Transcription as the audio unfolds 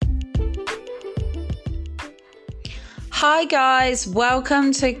Hi guys,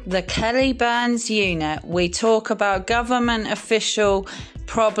 welcome to the Kelly Burns Unit. We talk about government official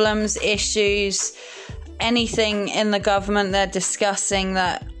problems, issues, anything in the government they're discussing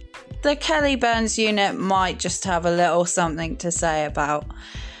that the Kelly Burns Unit might just have a little something to say about.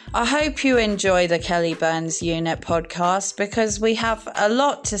 I hope you enjoy the Kelly Burns Unit podcast because we have a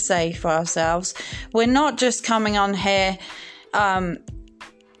lot to say for ourselves. We're not just coming on here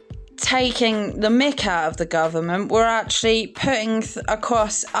taking the mick out of the government. We're actually putting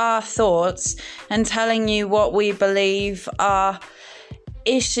across our thoughts and telling you what we believe are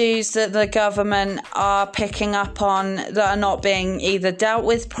issues that the government are picking up on that are not being either dealt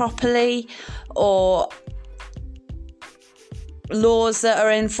with properly, or laws that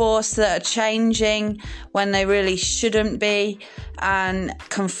are enforced that are changing when they really shouldn't be, and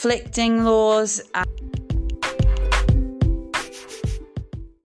conflicting laws.